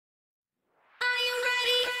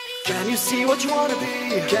Can you see what you wanna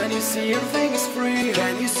be? Can you see everything is free?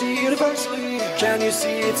 Can you see universally? Can you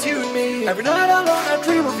see it's you and me? Every night alone I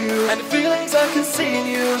dream of you, and the feelings I can see in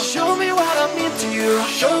you. Show me what I mean to you,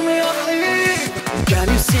 show me I believe. Can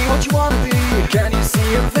you see what you wanna be? Can you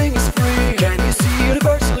see everything is free? Can you see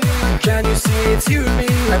universally? Can you see it's you and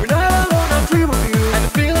me? Every night alone I dream of you, and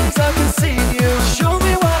the feelings I can see in you. Show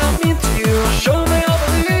me what I mean to you, show me I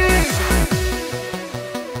believe.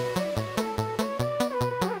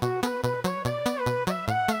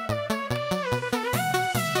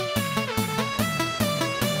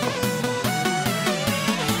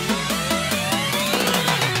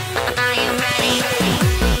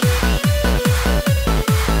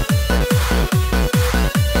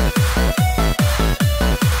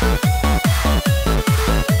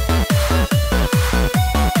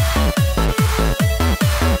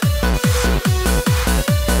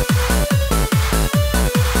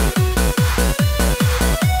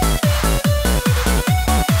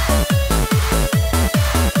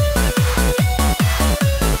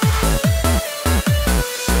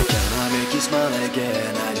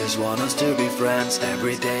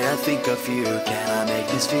 Every day I think of you, can I make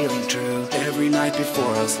this feeling true? Every night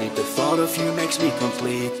before I sleep, the thought of you makes me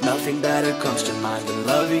complete. Nothing better comes to mind than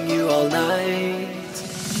loving you all night.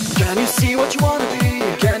 Can you see what you wanna be?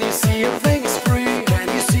 Can you see everything is free? Can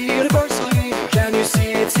you see universally? Can you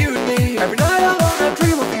see it's you and me? Every night alone I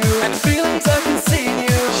dream of you, and the feelings I can see in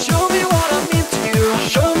you. Show me what I mean to you,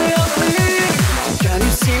 show me I believe. Can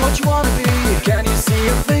you see what you wanna be? Can you see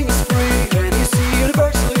everything is free? Can you see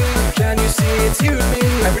universally? Can you see it's you and me?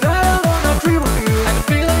 Every night alone I dream of you, and the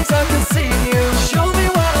feelings I can see in you. Show me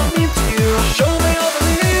what I mean to you, show me I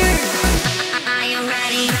believe. Are you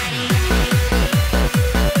ready?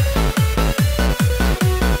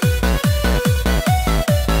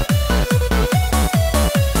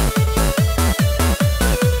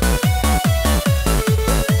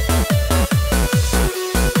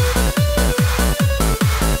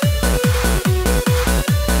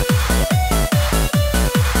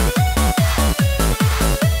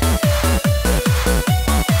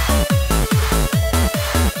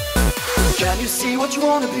 Can you see what you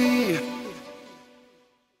wanna be?